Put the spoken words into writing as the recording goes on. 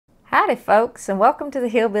Howdy folks, and welcome to the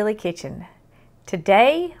Hillbilly Kitchen.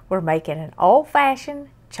 Today we're making an old-fashioned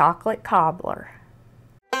chocolate cobbler.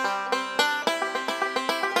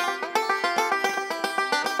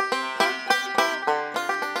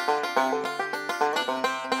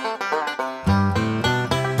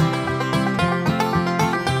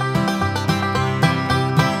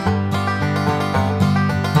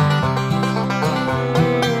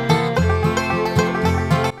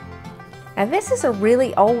 Now this is a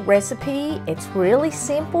really old recipe. It's really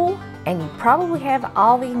simple and you probably have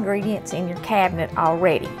all the ingredients in your cabinet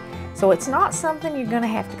already. So it's not something you're gonna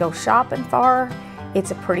have to go shopping for. It's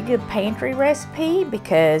a pretty good pantry recipe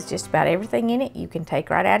because just about everything in it you can take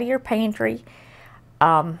right out of your pantry.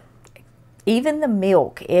 Even the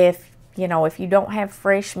milk, if you don't have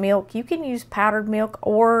fresh milk, you can use powdered milk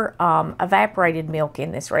or evaporated milk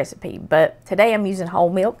in this recipe. But today I'm using whole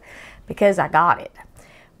milk because I got it.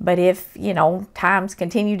 But if, times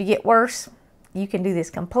continue to get worse, you can do this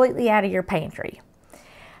completely out of your pantry.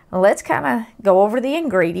 Well, let's kind of go over the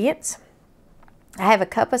ingredients. I have a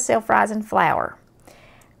cup of self-rising flour.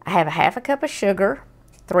 I have a half a cup of sugar,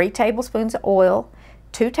 3 tablespoons of oil,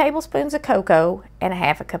 2 tablespoons of cocoa, and a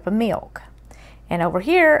half a cup of milk. And over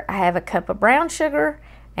here, I have a cup of brown sugar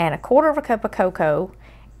and a 1/4 cup of cocoa,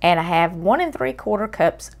 and I have 1 3/4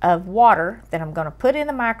 cups of water that I'm going to put in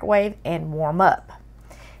the microwave and warm up.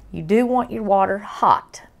 You do want your water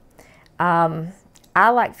hot. I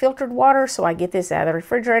like filtered water, so I get this out of the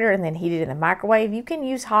refrigerator and then heat it in the microwave. You can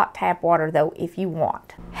use hot tap water though if you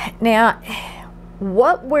want. Now,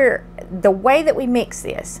 the way that we mix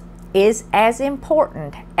this is as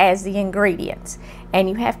important as the ingredients, and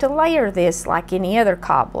you have to layer this like any other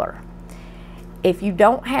cobbler. If you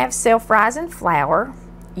don't have self-rising flour,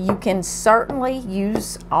 you can certainly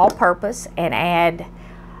use all-purpose and add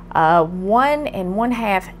 1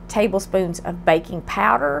 1/2 tablespoons of baking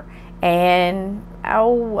powder and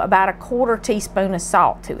about a 1/4 teaspoon of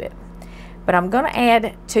salt to it. But I'm going to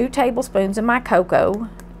add 2 tablespoons of my cocoa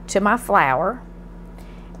to my flour,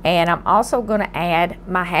 and I'm also going to add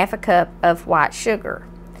my half a cup of white sugar.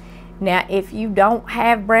 Now if you don't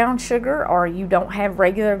have brown sugar or you don't have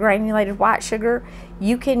regular granulated white sugar,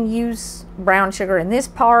 you can use brown sugar in this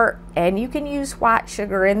part and you can use white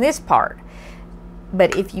sugar in this part.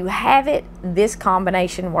 But if you have it, this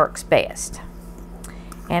combination works best.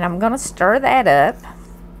 And I'm going to stir that up.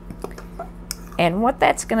 And what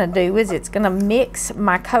that's going to do is it's going to mix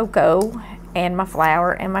my cocoa and my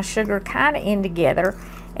flour and my sugar kind of in together.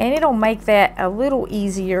 And it'll make that a little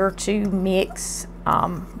easier to mix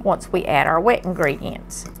once we add our wet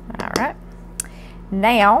ingredients. All right.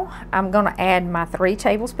 Now I'm going to add my 3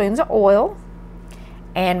 tablespoons of oil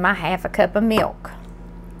and my half a cup of milk.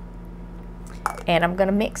 And I'm going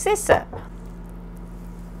to mix this up.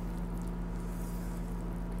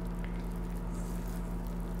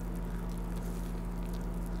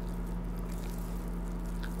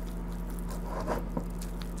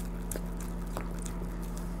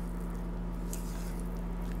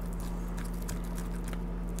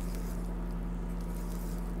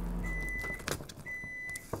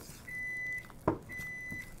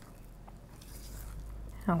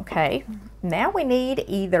 Okay, now we need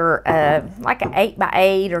either like an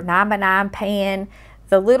 8x8 or 9x9 pan.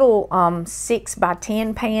 The little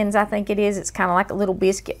 6x10 pans, I think it is. It's kind of like a little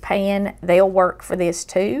biscuit pan. They'll work for this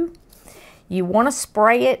too. You want to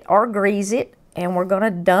spray it or grease it, and we're going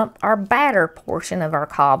to dump our batter portion of our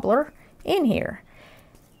cobbler in here.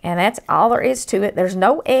 And that's all there is to it. There's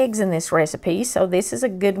no eggs in this recipe, so this is a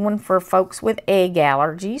good one for folks with egg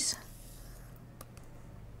allergies.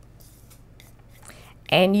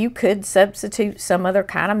 And you could substitute some other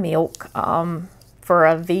kind of milk for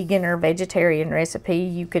a vegan or vegetarian recipe.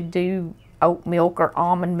 You could do oat milk or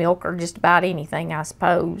almond milk or just about anything, I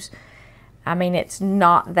suppose. I mean, it's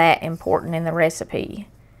not that important in the recipe.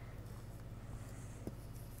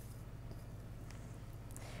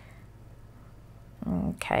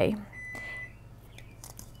 Okay.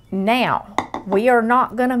 Now, we are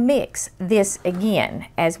not going to mix this again.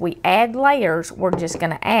 As we add layers, we're just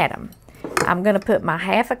going to add them. I'm going to put my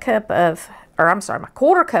my 1/4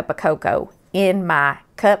 cup of cocoa in my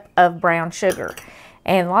cup of brown sugar.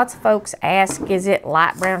 And lots of folks ask, is it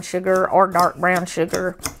light brown sugar or dark brown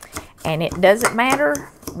sugar? And it doesn't matter,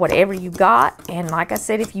 whatever you got. And like I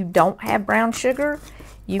said, if you don't have brown sugar,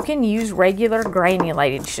 you can use regular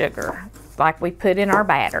granulated sugar, like we put in our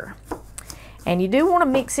batter. And you do want to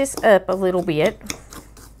mix this up a little bit.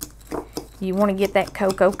 You want to get that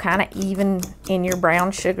cocoa kind of even in your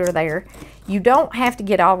brown sugar there. You don't have to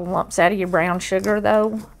get all the lumps out of your brown sugar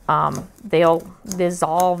though. They'll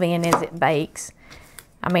dissolve in as it bakes.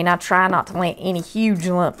 I mean, I try not to let any huge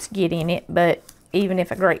lumps get in it, but even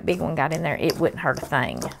if a great big one got in there, it wouldn't hurt a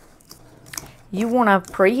thing. You want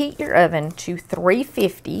to preheat your oven to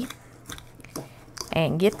 350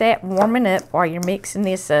 and get that warming up while you're mixing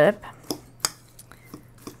this up.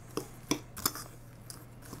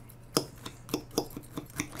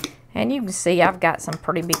 And you can see I've got some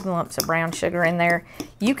pretty big lumps of brown sugar in there.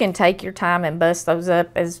 You can take your time and bust those up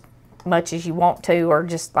as much as you want to, or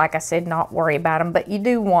just, like I said, not worry about them. But you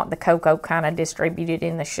do want the cocoa kind of distributed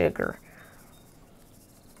in the sugar.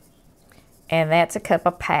 And that's a cup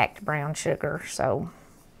of packed brown sugar, so,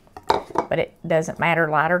 but it doesn't matter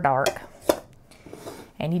light or dark.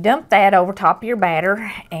 And you dump that over top of your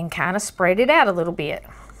batter and kind of spread it out a little bit.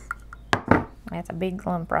 That's a big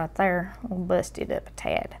lump right there. We'll bust it up a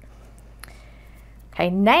tad. Okay,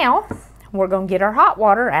 now we're going to get our hot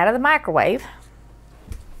water out of the microwave.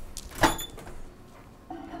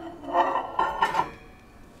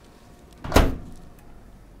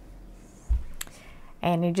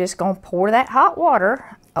 And you're just going to pour that hot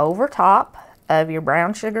water over top of your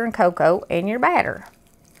brown sugar and cocoa and your batter.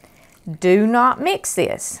 Do not mix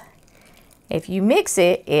this. If you mix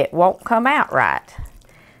it, it won't come out right.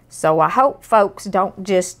 So I hope folks don't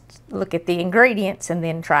just look at the ingredients and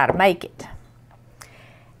then try to make it.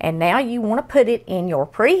 And now you want to put it in your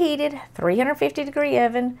preheated 350-degree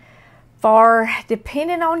oven for,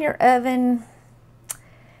 depending on your oven,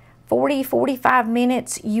 40-45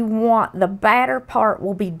 minutes. You want the batter part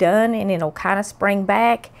will be done and it'll kind of spring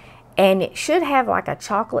back, and it should have like a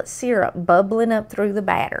chocolate syrup bubbling up through the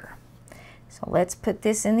batter. So let's put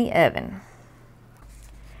this in the oven.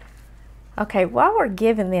 Okay, while we're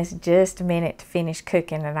giving this just a minute to finish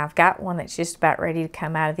cooking, and I've got one that's just about ready to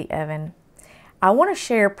come out of the oven, I want to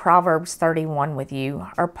share Proverbs 31 with you,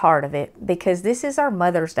 or part of it, because this is our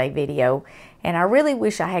Mother's Day video, and I really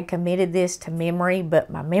wish I had committed this to memory, but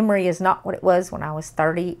my memory is not what it was when I was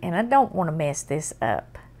 30, and I don't want to mess this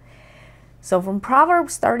up. So from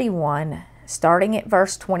Proverbs 31, starting at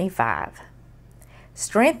verse 25,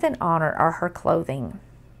 strength and honor are her clothing.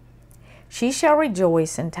 She shall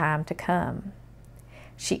rejoice in time to come.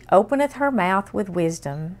 She openeth her mouth with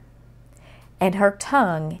wisdom, and her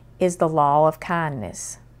tongue is the law of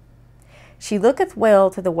kindness. She looketh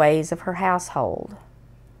well to the ways of her household,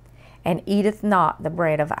 and eateth not the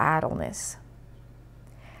bread of idleness.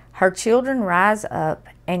 Her children rise up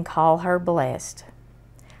and call her blessed,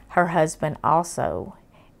 her husband also,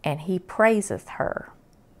 and he praiseth her.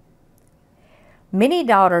 Many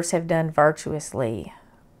daughters have done virtuously,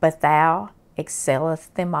 but thou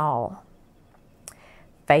excellest them all.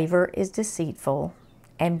 Favor is deceitful,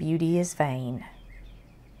 and beauty is vain.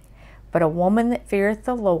 But a woman that feareth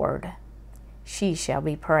the Lord, she shall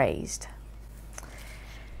be praised.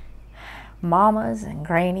 Mamas and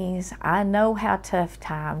grannies, I know how tough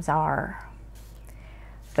times are.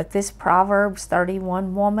 But this Proverbs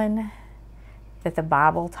 31 woman that the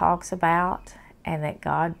Bible talks about and that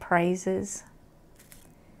God praises,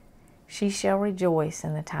 she shall rejoice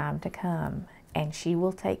in the time to come, and she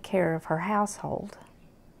will take care of her household.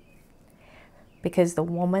 Because the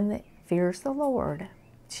woman that fears the Lord,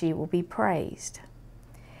 she will be praised.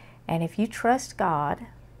 And if you trust God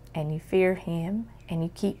and you fear Him and you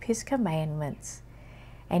keep His commandments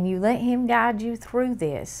and you let Him guide you through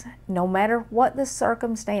this, no matter what the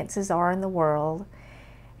circumstances are in the world,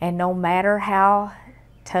 and no matter how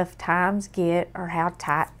tough times get or how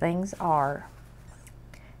tight things are,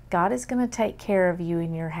 God is going to take care of you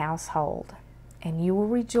in your household, and you will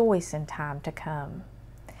rejoice in time to come,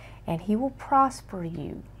 and He will prosper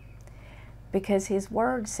you, because His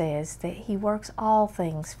word says that He works all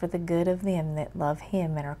things for the good of them that love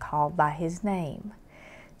Him and are called by His name.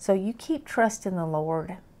 So you keep trusting the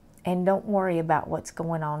Lord and don't worry about what's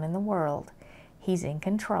going on in the world. He's in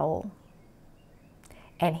control,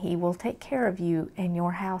 and He will take care of you and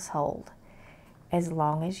your household as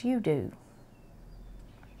long as you do.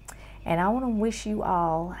 And I want to wish you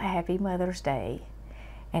all a happy Mother's Day.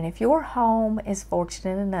 And if your home is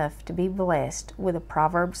fortunate enough to be blessed with a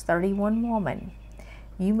Proverbs 31 woman,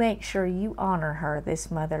 you make sure you honor her this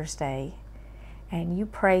Mother's Day, and you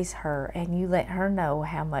praise her and you let her know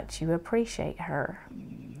how much you appreciate her.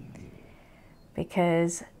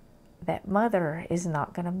 Because that mother is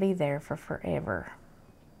not going to be there for forever.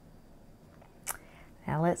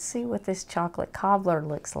 Now let's see what this chocolate cobbler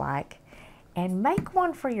looks like. And make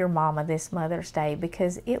one for your mama this Mother's Day,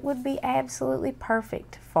 because it would be absolutely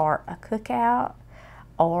perfect for a cookout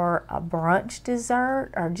or a brunch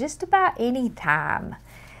dessert or just about any time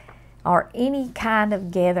or any kind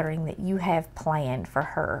of gathering that you have planned for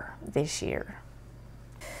her this year.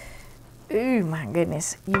 Ooh, my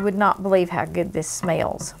goodness. You would not believe how good this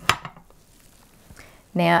smells.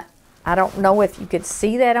 Now, I don't know if you could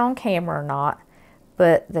see that on camera or not,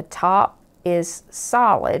 but the top is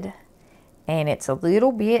solid and it's a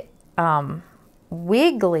little bit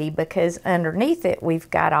wiggly because underneath it we've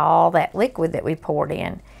got all that liquid that we poured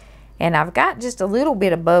in. And I've got just a little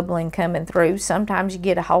bit of bubbling coming through. Sometimes you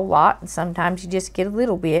get a whole lot and sometimes you just get a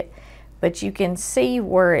little bit, but you can see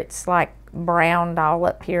where it's like browned all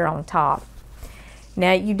up here on top.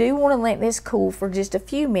 Now you do want to let this cool for just a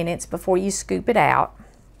few minutes before you scoop it out.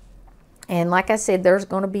 And like I said, there's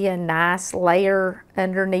going to be a nice layer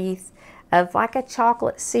underneath of like a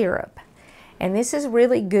chocolate syrup. And this is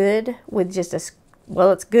really good with just a,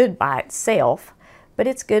 well, it's good by itself, but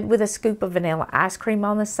it's good with a scoop of vanilla ice cream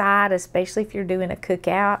on the side, especially if you're doing a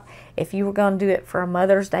cookout. If you were going to do it for a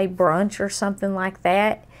Mother's Day brunch or something like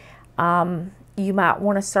that, you might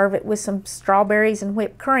want to serve it with some strawberries and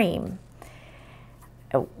whipped cream,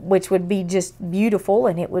 which would be just beautiful,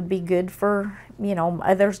 and it would be good for, you know,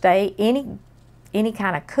 Mother's Day, any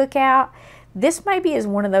kind of cookout. This maybe is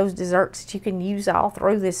one of those desserts that you can use all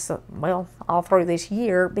through this, well, all through this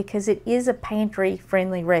year, because it is a pantry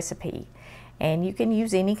friendly recipe, and you can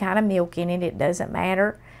use any kind of milk in it. It doesn't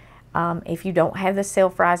matter. If you don't have the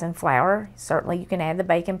self-rising flour, certainly you can add the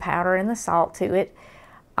baking powder and the salt to it,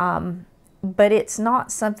 but it's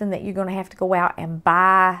not something that you're going to have to go out and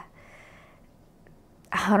buy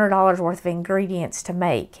 $100 worth of ingredients to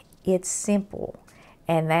make. It's simple,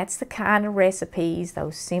 and that's the kind of recipes,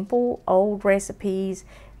 those simple old recipes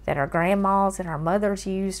that our grandmas and our mothers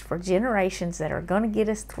used for generations, that are going to get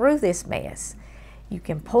us through this mess. You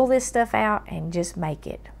can pull this stuff out and just make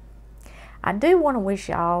it. I do want to wish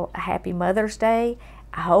y'all a happy Mother's Day.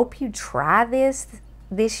 I hope you try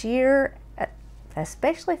this year,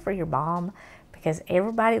 especially for your mom, because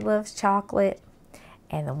everybody loves chocolate.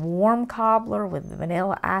 And the warm cobbler with the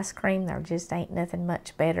vanilla ice cream, there just ain't nothing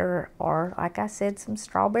much better. Or, like I said, some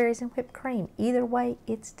strawberries and whipped cream. Either way,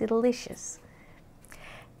 it's delicious.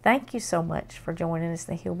 Thank you so much for joining us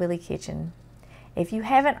in the Hillbilly Kitchen. If you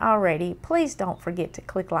haven't already, please don't forget to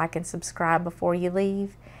click like and subscribe before you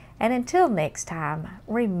leave. And until next time,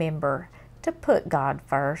 remember to put God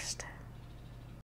first.